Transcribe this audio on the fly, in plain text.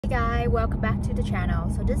guys, welcome back to the channel.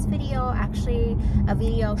 So this video actually a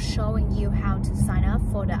video showing you how to sign up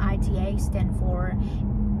for the ITA, stand for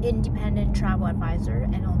Independent Travel Advisor,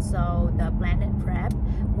 and also the Planet Prep,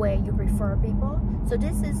 where you refer people. So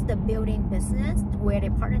this is the building business where they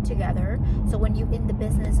partner together. So when you're in the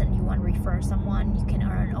business and you want to refer someone, you can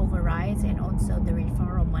earn overrides and also the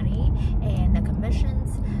referral money and the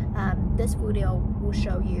commissions. This video will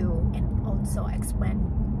show you and also explain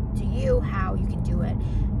to you how you can do it.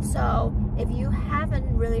 So if you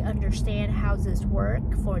haven't really understand how this work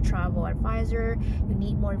for a travel advisor, you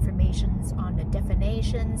need more information on the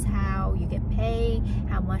definitions, how you get paid,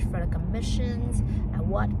 how much for the commissions, and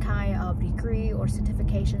what kind of degree or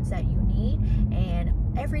certifications that you need, and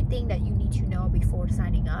everything that you need to know before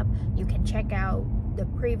signing up. You can check out the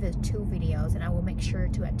previous two videos, and I will make sure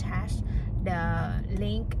to attach the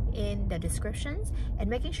link in the descriptions, and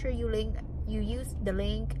making sure you use the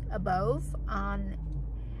link above on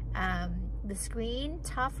the screen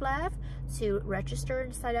top left to register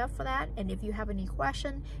and sign up for that. And if you have any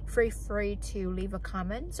question, feel free to leave a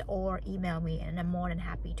comment or email me, and I'm more than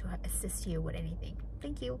happy to assist you with anything.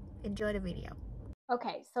 Thank you. Enjoy the video.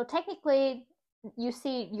 Okay, so technically you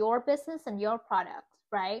see your business and your products,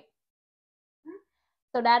 right?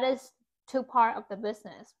 So that is two part of the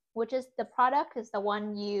business, which is the product is the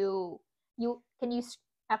one you can you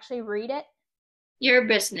actually read it? Your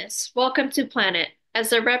business. Welcome to Planet.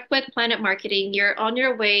 As a rep with Planet Marketing, you're on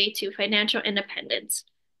your way to financial independence.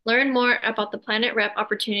 Learn more about the Planet Rep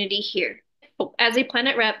opportunity here. As a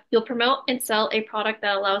Planet Rep, you'll promote and sell a product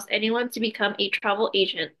that allows anyone to become a travel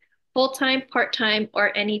agent, full-time, part-time,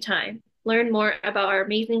 or anytime. Learn more about our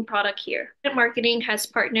amazing product here. Planet Marketing has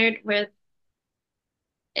partnered with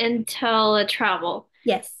IntelliTravel.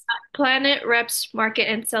 Yes. Planet reps market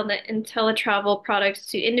and sell the IntelliTravel products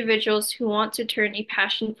to individuals who want to turn a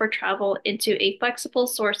passion for travel into a flexible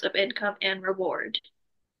source of income and reward.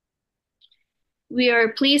 We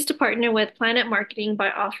are pleased to partner with Planet Marketing by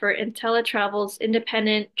offering IntelliTravel's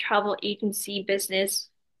independent travel agency business,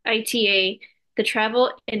 ITA. The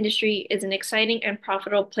travel industry is an exciting and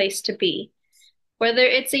profitable place to be. Whether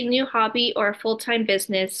it's a new hobby or a full-time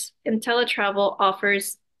business, IntelliTravel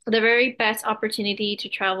offers the very best opportunity to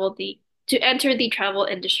enter the travel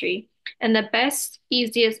industry, and the best,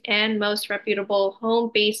 easiest, and most reputable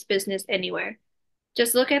home-based business anywhere.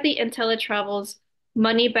 Just look at the IntelliTravel's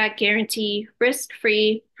money-back guarantee,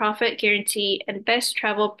 risk-free profit guarantee, and best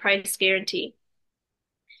travel price guarantee.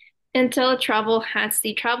 IntelliTravel has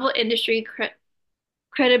the travel industry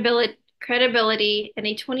credibility and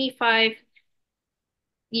a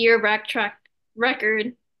 25-year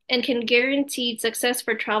record and can guarantee success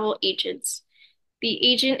for travel agents. The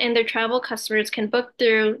agent and their travel customers can book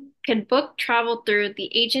travel through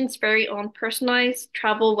the agent's very own personalized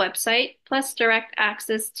travel website, plus direct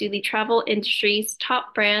access to the travel industry's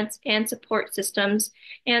top brands and support systems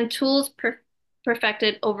and tools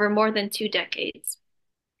perfected over more than 2 decades.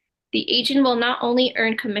 The agent will not only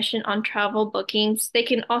earn commission on travel bookings, they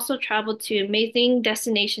can also travel to amazing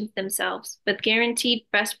destinations themselves with guaranteed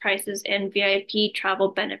best prices and VIP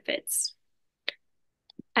travel benefits.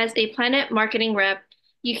 As a Planet Marketing rep,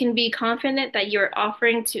 you can be confident that you are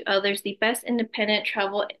offering to others the best independent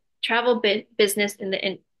travel business in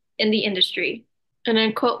the industry. And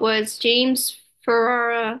then quote was James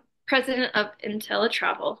Ferrara, president of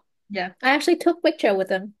IntelliTravel. Yeah, I actually took picture with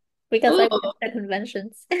them because I went Ooh. to the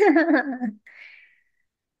conventions.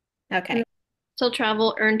 Okay. So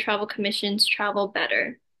travel, earn travel commissions, travel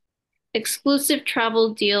better. Exclusive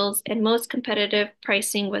travel deals and most competitive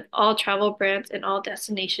pricing with all travel brands and all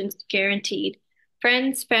destinations guaranteed.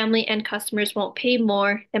 Friends, family, and customers won't pay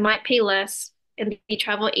more, they might pay less, and the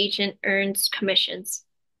travel agent earns commissions.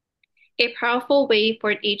 A powerful way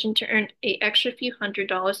for an agent to earn an extra few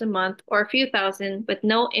 $100s a month or a few thousand with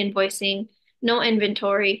no invoicing, no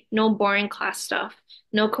inventory, no boring class stuff,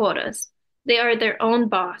 no quotas. They are their own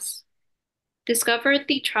boss. Discover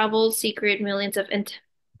the travel secret millions of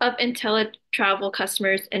IntelliTravel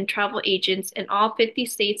customers and travel agents in all 50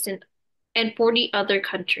 states and 40 other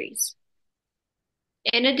countries.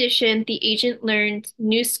 In addition, the agent learns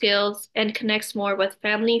new skills and connects more with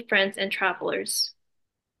family, friends, and travelers.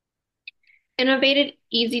 Innovative,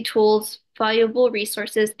 easy tools, valuable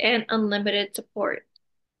resources, and unlimited support.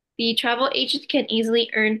 The travel agent can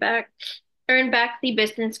easily earn back the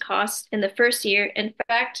business costs in the first year. In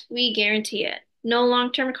fact, we guarantee it. No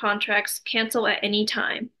long-term contracts, cancel at any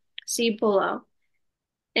time. See below.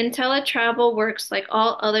 IntelliTravel works like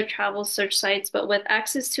all other travel search sites, but with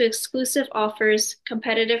access to exclusive offers,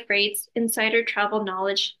 competitive rates, insider travel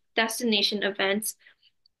knowledge, destination events,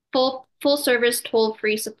 full service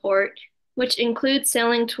toll-free support, which includes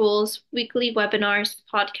selling tools, weekly webinars,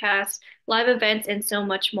 podcasts, live events, and so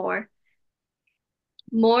much more.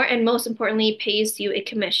 More and most importantly, pays you a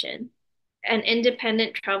commission, an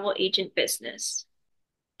independent travel agent business.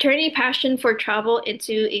 Turn a passion for travel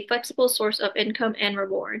into a flexible source of income and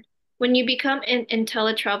reward. When you become an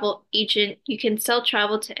IntelliTravel agent, you can sell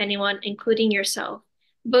travel to anyone, including yourself.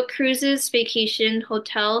 Book cruises, vacation,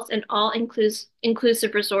 hotels, and all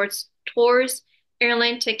inclusive resorts, tours,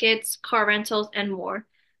 airline tickets, car rentals, and more.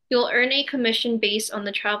 You'll earn a commission based on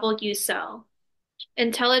the travel you sell.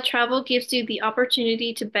 IntelliTravel gives you the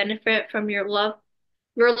opportunity to benefit from your love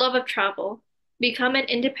of travel. Become an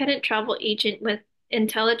independent travel agent with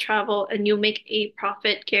IntelliTravel and you'll make a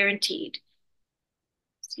profit guaranteed.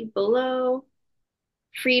 See below.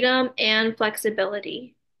 Freedom and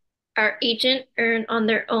flexibility. Our agent earn on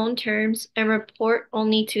their own terms and report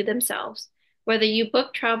only to themselves. Whether you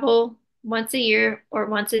book travel once a year or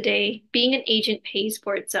once a day, being an agent pays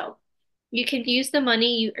for itself. You can use the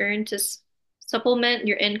money you earn to supplement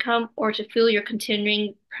your income or to fuel your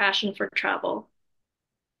continuing passion for travel.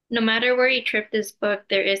 No matter where a trip is booked,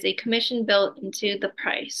 there is a commission built into the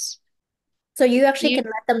price. So you actually You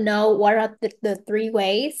can let them know what are the three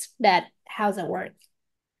ways that how's it work.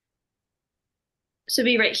 should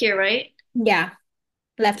be right here, right? Yeah,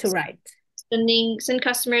 left to right. Send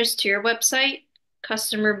customers to your website.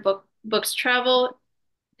 Books travel.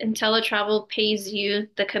 IntelliTravel pays you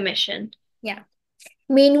the commission. Yeah.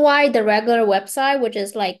 Meanwhile, the regular website, which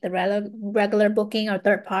is like the regular booking or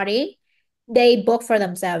third party, they book for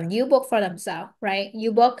themselves. You book for themselves, right?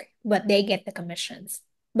 You book, but they get the commissions.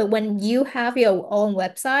 But when you have your own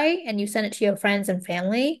website and you send it to your friends and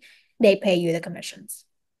family, they pay you the commissions.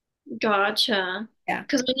 Gotcha. Yeah.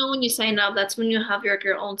 Because I know when you sign up, that's when you have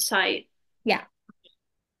your own site. Yeah.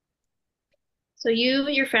 So you,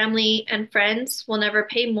 your family, and friends will never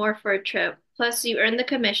pay more for a trip. Plus, you earn the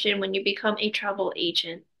commission when you become a travel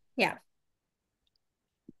agent. Yeah.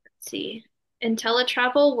 Let's see.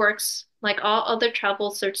 IntelliTravel works like all other travel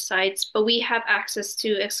search sites, but we have access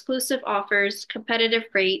to exclusive offers, competitive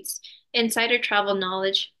rates, insider travel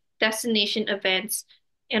knowledge, destination events,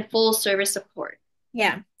 and full service support.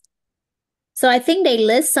 Yeah. So I think they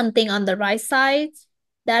list something on the right side.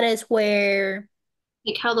 That is where,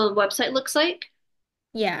 Like how the website looks like.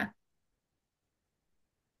 yeah.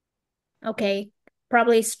 Okay.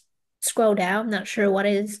 Probably scroll down. Not sure what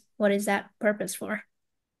is that purpose for.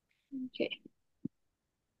 Okay.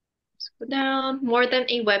 Let's go down. More than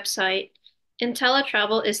a website.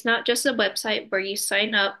 IntelliTravel is not just a website where you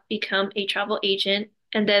sign up, become a travel agent,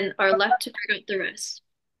 and then are left to figure out the rest.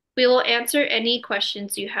 We will answer any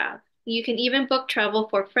questions you have. You can even book travel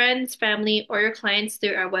for friends, family, or your clients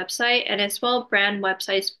through our website and as well brand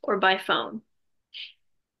websites or by phone.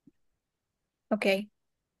 Okay.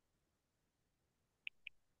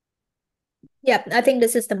 Yep, I think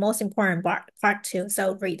this is the most important part too.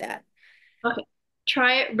 So read that. Okay.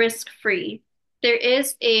 Try it risk-free. There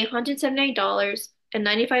is a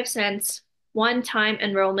 $179.95 one-time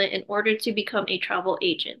enrollment in order to become a travel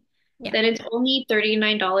agent. Yeah. Then it's only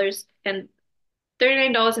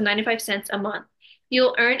 $39.95 a month.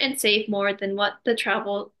 You'll earn and save more than what the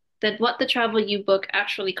travel you book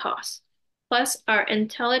actually costs. Plus, our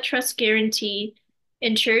IntelliTrust guarantee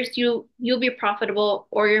ensures you'll be profitable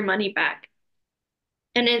or your money back.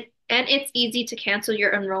 And it's easy to cancel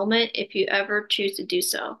your enrollment if you ever choose to do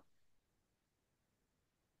so.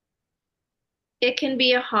 It can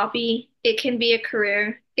be a hobby, it can be a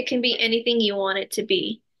career, it can be anything you want it to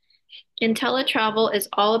be. IntelliTravel is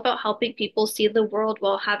all about helping people see the world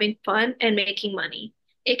while having fun and making money.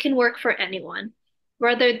 It can work for anyone.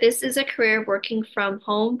 Whether this is a career working from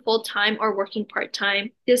home full time or working part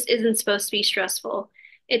time, this isn't supposed to be stressful.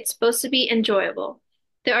 It's supposed to be enjoyable.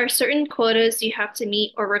 There are certain quotas you have to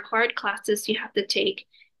meet or required classes you have to take.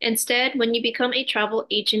 Instead, when you become a travel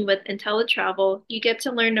agent with IntelliTravel, you get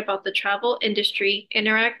to learn about the travel industry,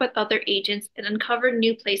 interact with other agents, and uncover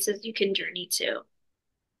new places you can journey to.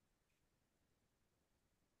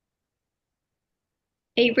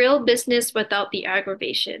 A real business without the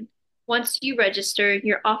aggravation. Once you register,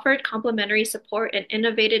 you're offered complimentary support and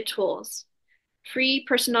innovative tools. Free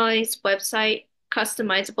personalized website,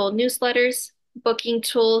 customizable newsletters, booking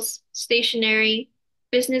tools, stationery,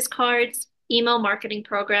 business cards, email marketing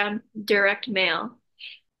program, direct mail.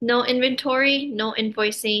 No inventory, no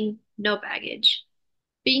invoicing, no baggage.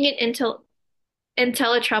 Being an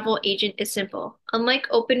IntelliTravel agent is simple. Unlike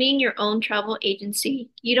opening your own travel agency,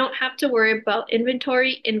 you don't have to worry about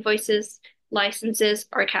inventory, invoices, licenses,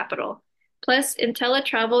 or capital. Plus,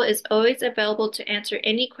 IntelliTravel is always available to answer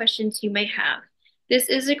any questions you may have. This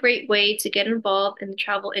is a great way to get involved in the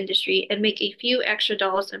travel industry and make a few extra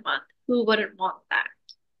dollars a month. Who wouldn't want that?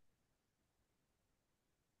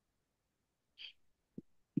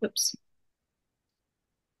 Whoops.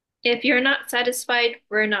 If you're not satisfied,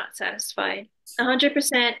 we're not satisfied.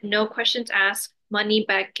 100% no questions asked, money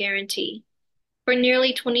back guarantee. For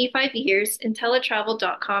nearly 25 years,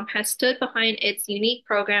 IntelliTravel.com has stood behind its unique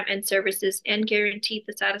program and services and guaranteed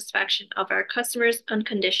the satisfaction of our customers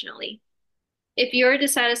unconditionally. If you're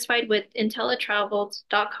dissatisfied with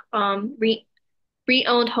IntelliTravel.com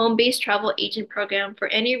re-owned home-based travel agent program for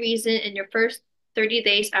any reason in your first 30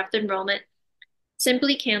 days after enrollment,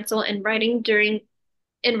 simply cancel in writing during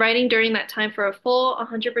that time for a full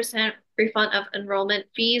 100% refund of enrollment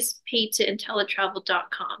fees paid to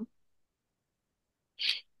IntelliTravel.com.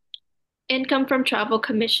 Income from travel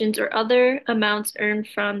commissions or other amounts earned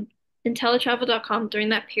from IntelliTravel.com during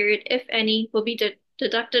that period, if any, will be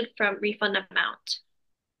deducted from refund amount.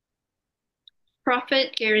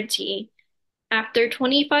 Profit guarantee. After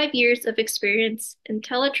 25 years of experience,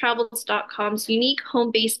 IntelliTravels.com's unique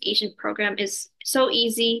home-based agent program is so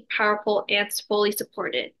easy, powerful, and fully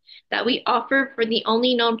supported that we offer for the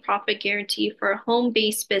only known profit guarantee for a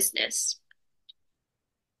home-based business.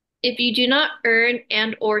 If you do not earn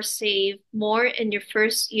and or save more in your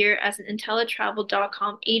first year as an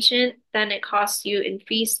IntelliTravel.com agent than it costs you in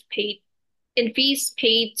fees paid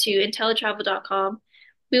to IntelliTravel.com,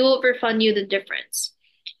 we will refund you the difference.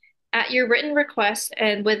 At your written request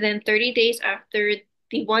and within 30 days after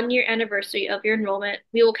the 1 year anniversary of your enrollment,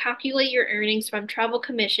 we will calculate your earnings from travel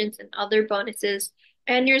commissions and other bonuses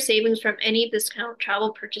and your savings from any discount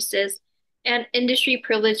travel purchases and industry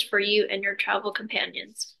privilege for you and your travel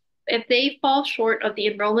companions. If they fall short of the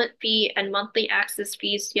enrollment fee and monthly access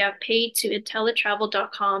fees you have paid to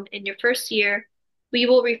IntelliTravel.com in your first year, we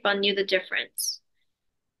will refund you the difference.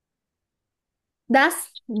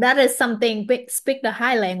 That is something big, speak the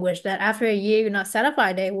high language that after a year you're not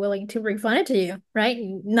satisfied, they're willing to refund it to you, right?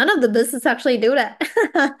 None of the business actually do that.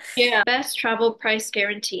 Yeah. Best travel price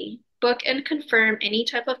guarantee. Book and confirm any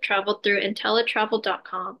type of travel through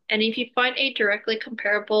IntelliTravel.com, and if you find a directly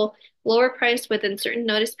comparable lower price within certain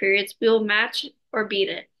notice periods, we will match or beat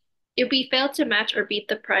it. If we fail to match or beat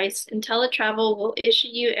the price, IntelliTravel will issue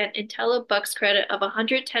you an IntelliBucks credit of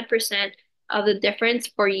 110% of the difference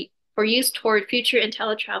for use toward future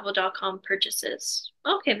IntelliTravel.com purchases.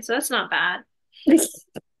 Okay, so that's not bad.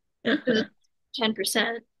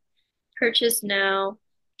 10%. Purchase now.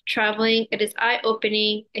 Traveling, it is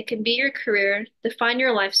eye-opening. It can be your career. Define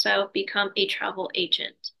your lifestyle. Become a travel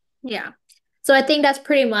agent. Yeah. So I think that's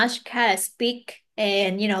pretty much kind of speak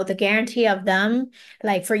and the guarantee of them,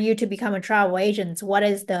 like for you to become a travel agent, what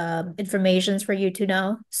is the informations for you to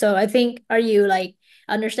know? So I think are you like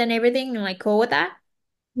understand everything and like cool with that?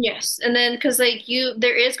 Yes. And then, because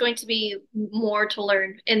there is going to be more to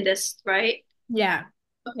learn in this, right? Yeah.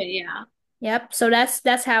 Okay, yeah. Yep. So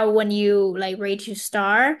that's how when you like rate your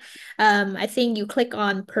star, I think you click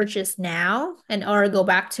on purchase now and or go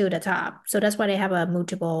back to the top. So that's why they have a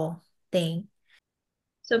multiple thing.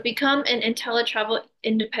 So become an IntelliTravel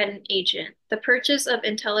independent agent. The purchase of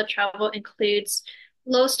IntelliTravel includes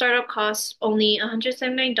low startup costs, only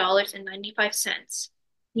 $179.95.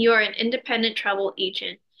 You are an independent travel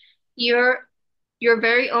agent. Your your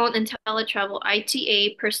very own IntelliTravel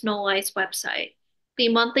ITA personalized website. The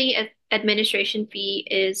monthly administration fee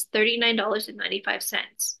is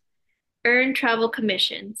 $39.95. Earn travel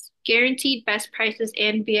commissions, guaranteed best prices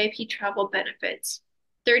and VIP travel benefits.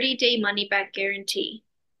 30-day money back guarantee.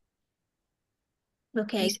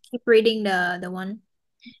 Okay, keep reading the one.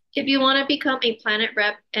 If you want to become a Planet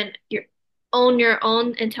Rep and own your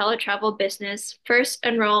own IntelliTravel business, first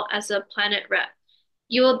enroll as a Planet Rep.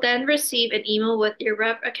 You will then receive an email with your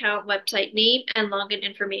Rep account website name and login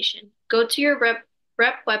information. Go to your Rep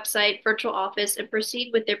website virtual office and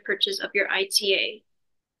proceed with the purchase of your ITA.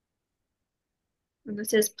 And this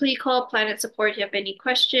says, please call Planet Support if you have any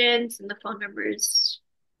questions, and the phone number is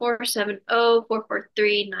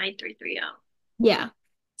 470-443-9330. Yeah.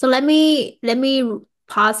 So let me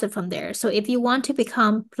pause it from there. So if you want to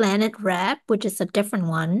become Planet Rep, which is a different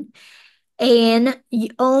one, and you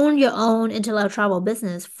own your own intellectual travel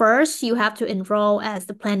business, first you have to enroll as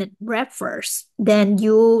the Planet Rep first. Then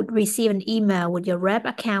you receive an email with your Rep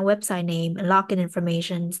account website name and login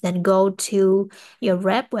information. Then go to your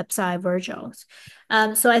Rep website virtuals.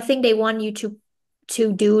 So I think they want you to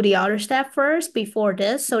do the other step first before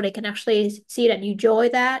this, so they can actually see that you enjoy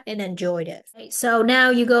that and enjoy this. Okay, so now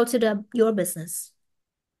you go to the your business,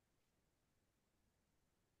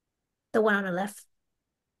 the one on the left.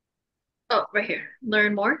 Oh, right here.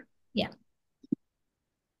 Learn more. Yeah.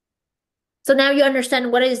 So now you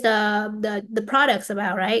understand what is the products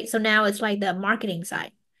about, right? So now it's like the marketing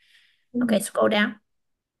side. Okay, Mhm. scroll down.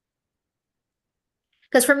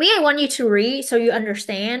 Because for me, I want you to read so you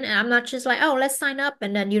understand, and I'm not just like, oh, let's sign up,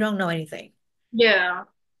 and then you don't know anything. Yeah.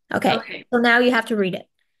 Okay, Okay. so now you have to read it.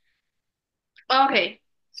 Okay.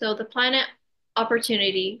 So the planet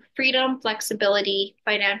opportunity, freedom, flexibility,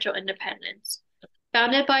 financial independence.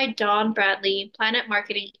 Founded by Don Bradley, Planet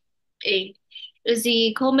Marketing Inc. is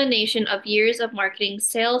the culmination of years of marketing,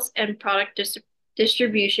 sales, and product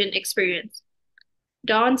distribution experience.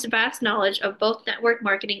 Don's vast knowledge of both network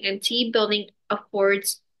marketing and team building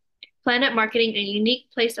affords Planet Marketing a unique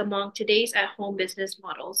place among today's at-home business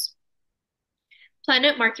models.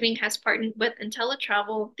 Planet Marketing has partnered with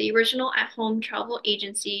IntelliTravel, the original at-home travel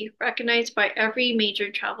agency recognized by every major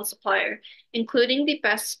travel supplier, including the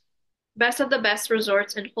best of the best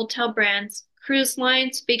resorts and hotel brands, cruise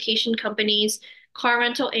lines, vacation companies, car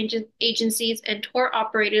rental agencies, and tour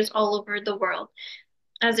operators all over the world.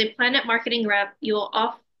 As a Planet Marketing rep, you will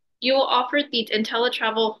offer the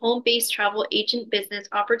IntelliTravel home-based travel agent business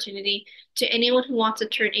opportunity to anyone who wants to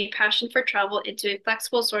turn a passion for travel into a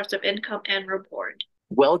flexible source of income and reward.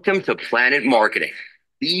 Welcome to Planet Marketing,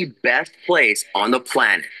 the best place on the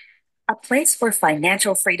planet. A place where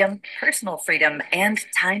financial freedom, personal freedom, and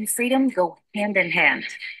time freedom go hand in hand.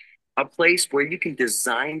 A place where you can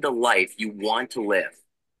design the life you want to live,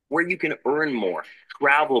 where you can earn more,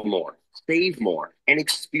 travel more, save more, and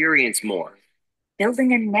experience more.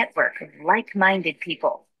 Building a network of like-minded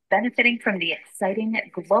people, benefiting from the exciting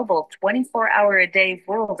global 24-hour-a-day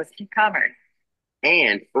world of e-commerce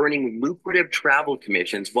and earning lucrative travel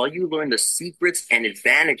commissions while you learn the secrets and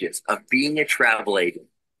advantages of being a travel agent.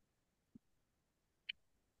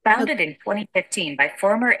 Okay. Founded in 2015 by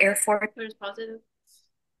former Air Force. There's positive.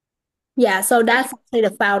 Yeah, so Okay. that's actually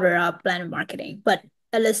the founder of Planet Marketing, but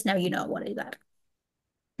at least now you know what is that.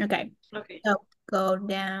 Okay, Okay. so go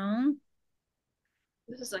down.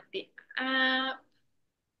 This is like the app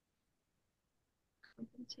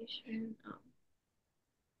compensation.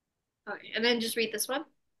 Okay, and then just read this one.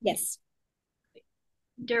 Yes.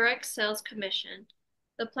 Direct sales commission.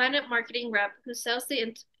 The Planet Marketing rep who sells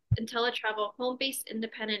the IntelliTravel home-based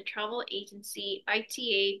independent travel agency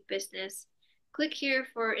ITA business. Click here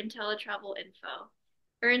for IntelliTravel info.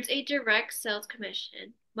 Earns a direct sales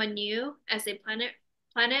commission when you, as a Planet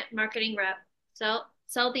Marketing rep, sell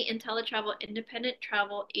the IntelliTravel independent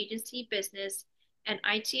travel agency business and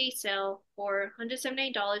ITA sale for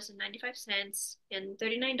 $179.95 and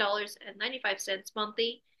 $39.95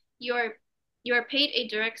 monthly. You are you are paid a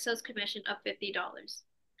direct sales commission of $50.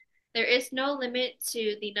 There is no limit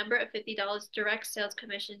to the number of $50 direct sales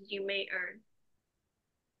commissions you may earn.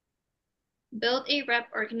 Build a rep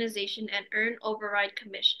organization and earn override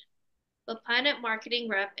commission. The Planet Marketing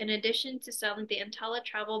rep, in addition to selling the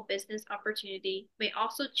IntelliTravel business opportunity, may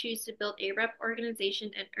also choose to build a rep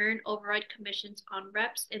organization and earn override commissions on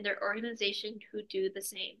reps in their organization who do the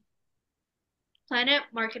same. Planet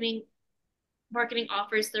Marketing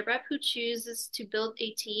offers the rep who chooses to build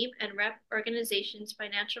a team and rep organizations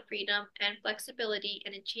financial freedom and flexibility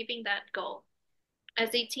in achieving that goal.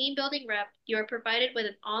 As a team building rep, you are provided with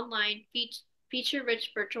an online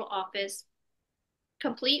feature-rich virtual office,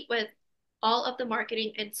 complete with all of the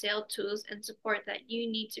marketing and sales tools and support that you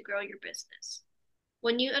need to grow your business.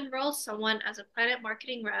 When you enroll someone as a Planet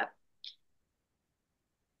Marketing rep,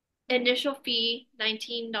 initial fee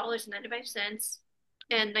 $19.95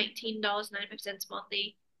 and $19.95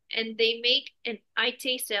 monthly, and they make an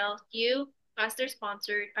IT sale, you, as their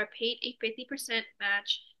sponsor, are paid a 50%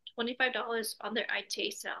 match, $25 on their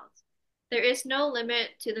IT sales. There is no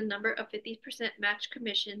limit to the number of 50% match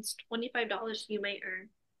commissions, $25 you may earn,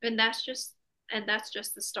 and that's just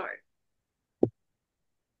the start.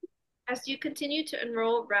 As you continue to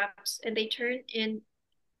enroll reps and they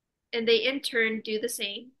in turn do the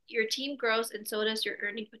same, your team grows and so does your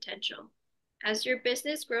earning potential. As your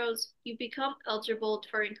business grows, you become eligible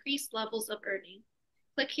for increased levels of earning.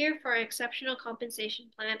 Click here for our exceptional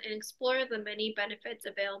compensation plan and explore the many benefits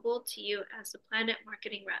available to you as a Planet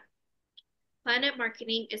Marketing rep. Planet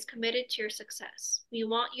Marketing is committed to your success. We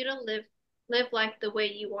want you to live life the way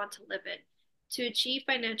you want to live it, to achieve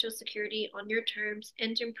financial security on your terms,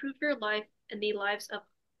 and to improve your life and the lives of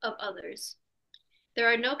others.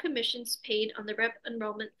 There are no commissions paid on the rep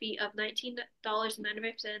enrollment fee of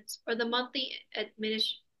 $19.95 or the monthly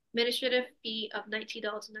administrative fee of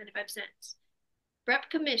 $19.95. Rep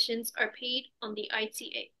commissions are paid only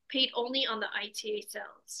on the ITA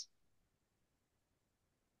sales.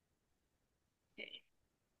 Okay.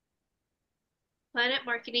 Planet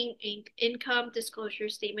Marketing Inc. Income Disclosure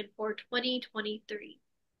Statement for 2023.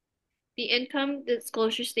 The income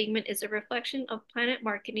disclosure statement is a reflection of Planet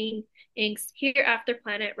Marketing Inc.'s Hereafter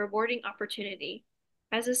Planet rewarding opportunity.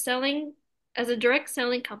 As a selling as a direct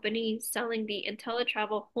selling company selling the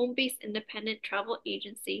IntelliTravel home-based independent travel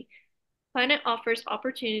agency, Planet offers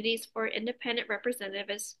opportunities for independent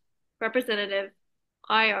representative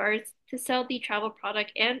IRs to sell the travel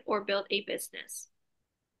product and or build a business.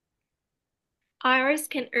 IRs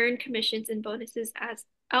can earn commissions and bonuses as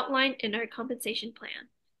outlined in our compensation plan.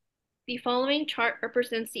 The following chart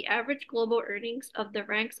represents the average global earnings of the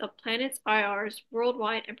ranks of Planet's IRs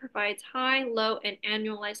worldwide and provides high, low, and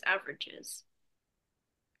annualized averages.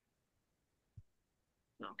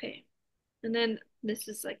 Okay. And then this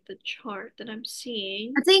is like the chart that I'm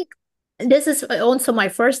seeing. I think this is also my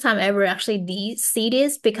first time ever actually see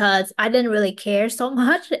this because I didn't really care so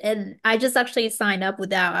much and I just actually signed up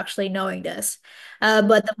without actually knowing this.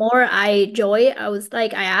 But the more I enjoy it, I was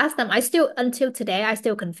like, I asked them, I still, until today, I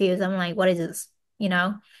still confused. I'm like, what is this? You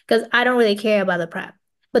know, because I don't really care about the prep.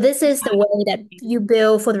 But this is the way that you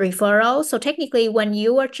bill for the referral. So technically, when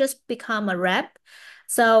you are just become a rep,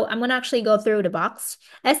 so I'm gonna actually go through the box.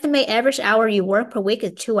 Estimate average hour you work per week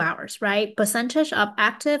is 2 hours, right? Percentage of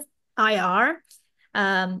active IR,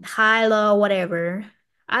 high, low, whatever.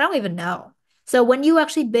 I don't even know. So when you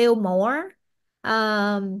actually build more,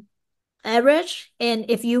 um, average, and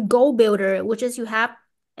if you goal builder, which is you have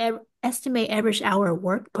estimate average hour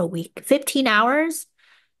work per week, 15 hours,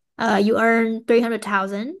 you earn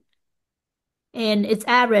 300,000, and its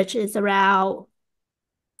average is around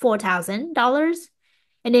 $4,000.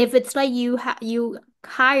 And if it's like you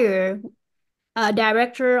hire a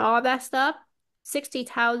director, all that stuff,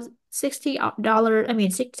 60,000, $60, I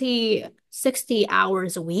mean 60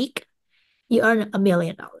 hours a week, you earn $1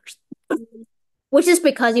 million. Which is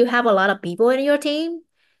because you have a lot of people in your team.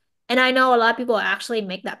 And I know a lot of people actually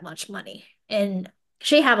make that much money. And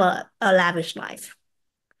she have a lavish life.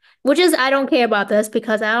 Which is I don't care about this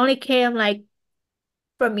because I only care like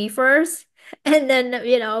for me first. And then,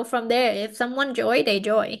 from there, if someone joy, they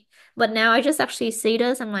joy. But now I just actually see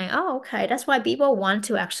this. I'm like, oh, okay. That's why people want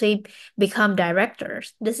to actually become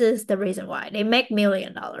directors. This is the reason why they make $1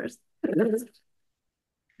 million. That's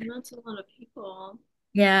a lot of people.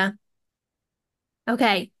 Yeah.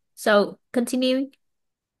 Okay. So continuing.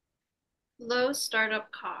 Low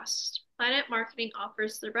startup cost. Planet Marketing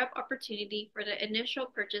offers the rep opportunity for the initial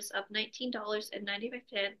purchase of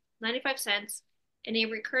 $19.95 and a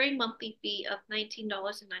recurring monthly fee of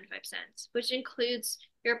 $19.95, which includes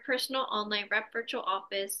your personal online rep virtual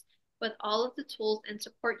office with all of the tools and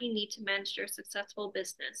support you need to manage your successful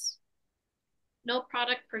business. No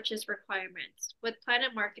product purchase requirements. With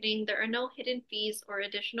Planet Marketing, there are no hidden fees or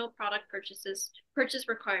additional product purchase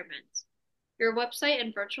requirements. Your website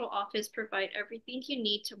and virtual office provide everything you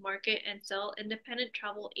need to market and sell independent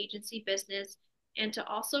travel agency business and to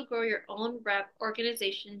also grow your own rep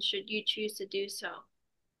organization should you choose to do so.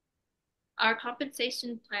 Our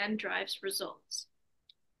compensation plan drives results.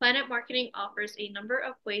 Planet Marketing offers a number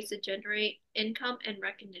of ways to generate income and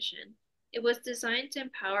recognition. It was designed to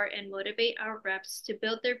empower and motivate our reps to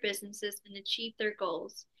build their businesses and achieve their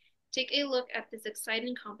goals. Take a look at this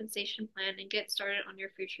exciting compensation plan and get started on your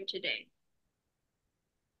future today.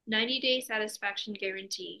 90-day satisfaction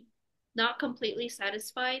guarantee. Not completely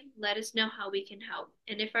satisfied? Let us know how we can help.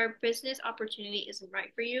 And if our business opportunity isn't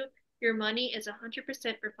right for you, your money is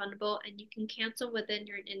 100% refundable and you can cancel within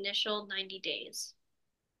your initial 90 days.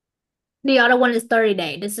 The other one is 30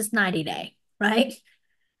 day. This is 90 day, right?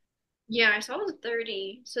 Yeah, I saw it was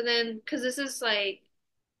 30. So then, because this is like,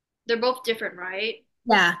 they're both different, right?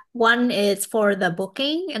 Yeah. One is for the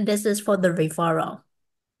booking and this is for the referral.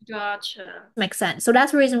 Gotcha. Makes sense. So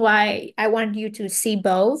that's the reason why I want you to see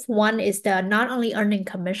both. One is the not only earning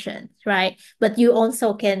commissions, right? But you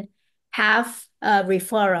also can have a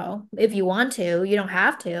referral if you want to. You don't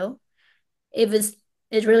have to. If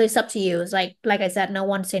it's really up to you. It's like I said, no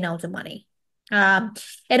one say no to money. Um,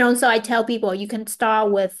 and also I tell people you can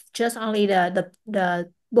start with just only the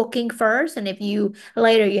booking first, and if you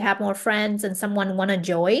later you have more friends and someone want to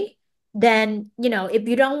join, then if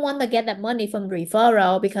you don't want to get that money from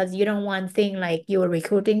referral because you don't want thing like you're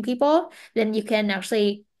recruiting people, then you can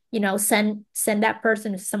actually send that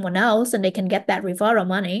person to someone else and they can get that referral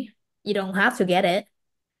money. You don't have to get it.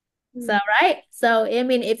 So, Hmm. right? So, I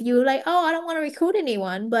mean, if you like, oh, I don't want to recruit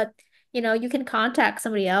anyone, but you can contact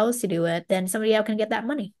somebody else to do it, then somebody else can get that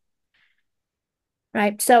money,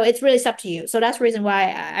 right? So it's really up to you. So that's the reason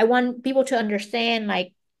why I want people to understand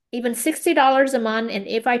like even $60 a month, and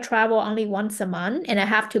if I travel only once a month and I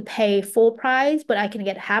have to pay full price, but I can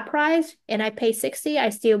get half price and I pay 60, I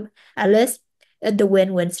still at least the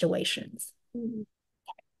win-win situations. Mhm.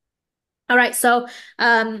 All right, so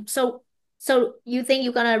you think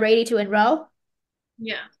you're gonna ready to enroll?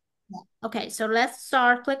 Yeah. Okay, so let's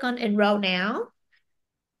start. Click on enroll now.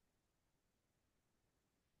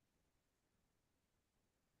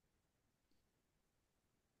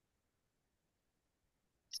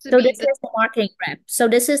 This would So be this the is the marketing rep. So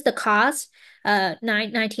this is the cost,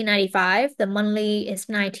 1995. The monthly is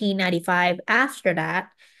 1995 after that.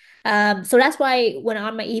 So that's why when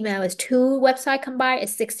on my email is two website combined,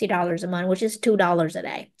 it's $60 a month, which is $2 a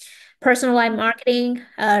day. Personalized marketing,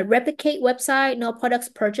 replicate website, no products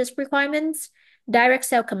purchase requirements, direct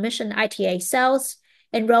sale commission, ITA sales,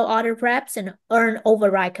 enroll other reps, and earn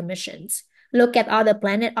override commissions. Look at other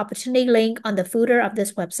Planet opportunity link on the footer of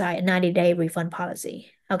this website, a 90-day refund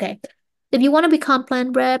policy. Okay. If you want to become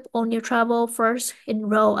Plan Rep on your travel, first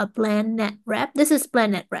enroll a Planet Rep. This is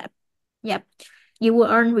Planet Rep. Yep. You will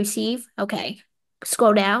earn receive. Okay.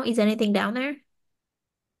 Scroll down. Is anything down there?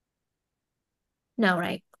 No,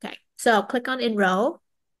 right? Okay. So click on enroll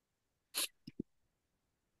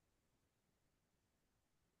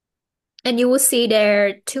and you will see there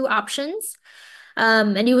are two options.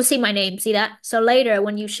 And you will see my name. See that? So later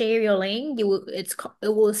when you share your link, it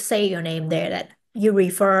will say your name there that you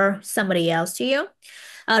refer somebody else to you.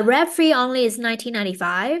 Rep free only is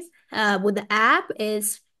 1995. With the app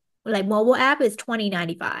is like mobile app is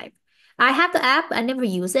 2095. I have the app, I never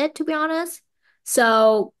use it to be honest.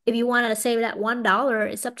 So if you want to save that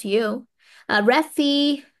 $1, it's up to you. Rep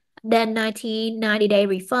fee, then 90-day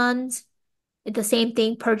refunds. It's the same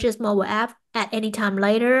thing, purchase mobile app at any time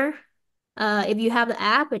later. If you have the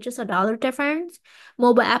app, it's just $1 difference.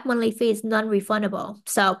 Mobile app monthly fee is non-refundable.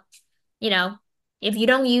 So, you know, if you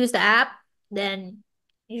don't use the app, then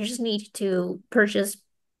you just need to purchase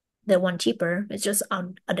the one cheaper. It's just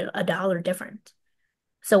on a dollar different.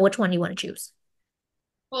 So which one you want to choose?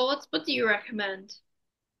 well, what do you recommend?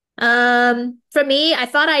 For me, I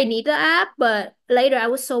thought I need the app, but later I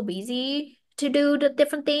was so busy to do the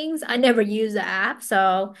different things. I never use the app.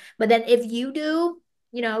 So, but then if you do,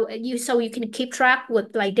 so you can keep track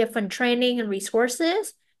with like different training and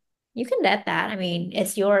resources, you can get that. I mean,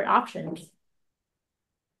 it's your option.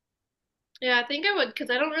 Yeah, I think I would because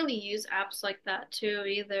I don't really use apps like that too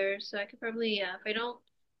either. So I could probably, yeah, if I don't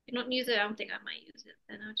use it, I don't think I might use it.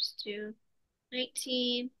 Then I'll just do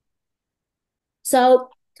 19. So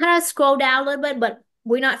kind of scroll down a little bit, but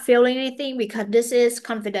we're not filling anything because this is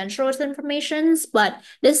confidential information. But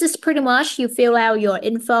this is pretty much you fill out your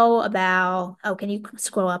info about, oh, can you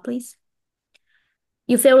scroll up, please?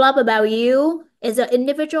 You fill up about you as an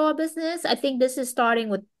individual or business. I think this is starting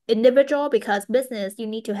with individual because business, you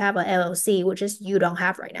need to have a LLC, which is you don't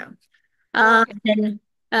have right now. Oh, okay.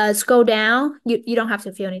 Then scroll down. You don't have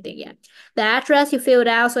to fill anything yet. The address you filled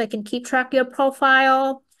out so I can keep track of your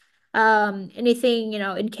profile. Anything,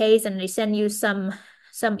 in case and they send you some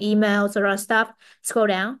emails or other stuff. Scroll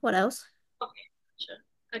down. What else? Okay, gotcha.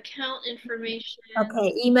 Account information.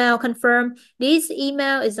 Okay, email confirm. This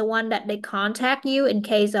email is the one that they contact you in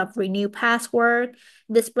case of renew password.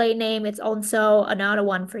 Display name is also another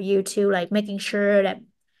one for you to like making sure that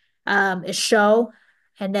is show,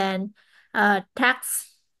 and then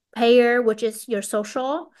taxpayer, which is your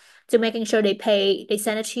social, to making sure they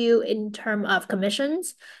send it to you in term of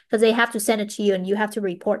commissions because they have to send it to you and you have to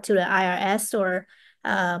report to the IRS or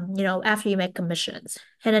after you make commissions.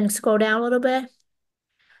 And then scroll down a little bit.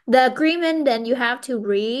 The agreement, then you have to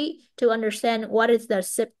read to understand what is the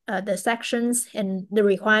sections and the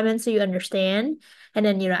requirements so you understand. And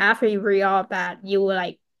then after you read all of that, you will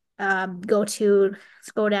like go to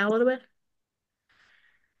scroll down a little bit.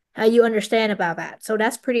 You understand about that. So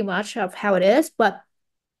that's pretty much of how it is. But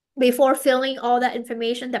before filling all that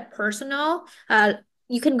information, that personal,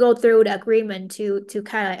 you can go through the agreement to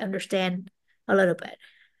kind of like understand a little bit.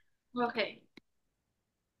 Okay.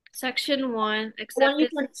 Section 1, I want you acceptance.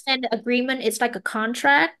 to understand the agreement is like a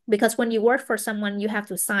contract because when you work for someone, you have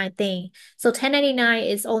to sign thing. So 1099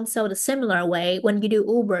 is also the similar way. When you do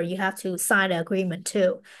Uber, you have to sign the agreement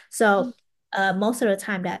too. So most of the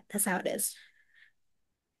time that's how it is.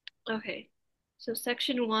 Okay. So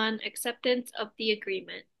Section 1, acceptance of the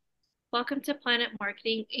agreement. Welcome to Planet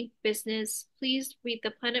Marketing Inc. business. Please read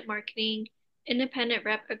the Planet Marketing Independent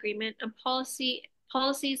Rep Agreement and policies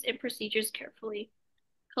and procedures carefully,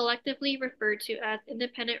 collectively referred to as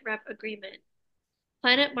Independent Rep Agreement.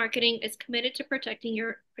 Planet Marketing is committed to protecting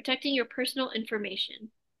your personal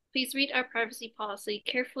information. Please read our privacy policy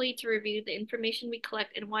carefully to review the information we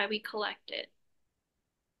collect and why we collect it.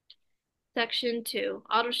 Section 2,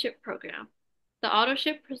 Autoship Program. The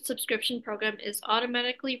Autoship subscription program is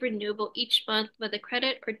automatically renewable each month with a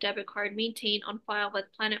credit or debit card maintained on file with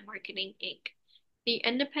Planet Marketing Inc. The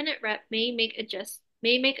independent rep may make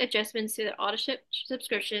adjustments to the auto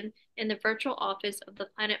subscription in the virtual office of the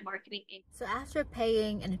Planet Marketing Inc. So after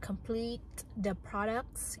paying and complete the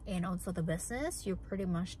products and also the business, you're pretty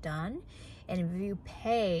much done. And if you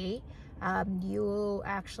pay, you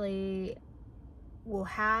actually will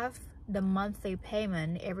have the monthly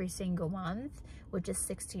payment every single month, which is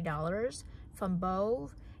 $60 from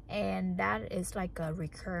both, and that is like a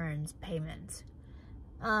recurrence payment.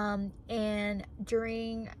 And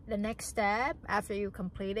during the next step, after you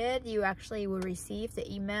complete it, you actually will receive the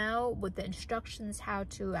email with the instructions how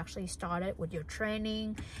to actually start it with your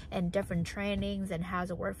training and different trainings and how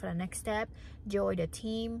to work for the next step. Join the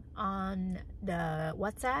team on the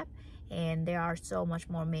WhatsApp, and there are so much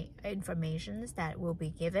more informations that will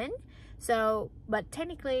be given. So, but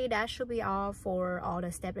technically that should be all for all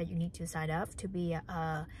the steps that you need to sign up to be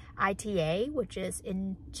a ITA, which is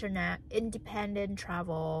Independent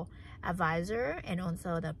Travel Advisor, and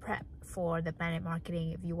also the prep for the Planet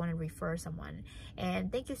Marketing if you want to refer someone.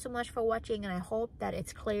 And thank you so much for watching, and I hope that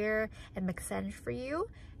it's clear and makes sense for you,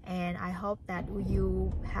 and I hope that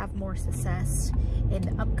you have more success in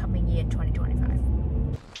the upcoming year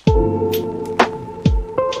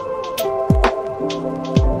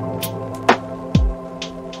 2025.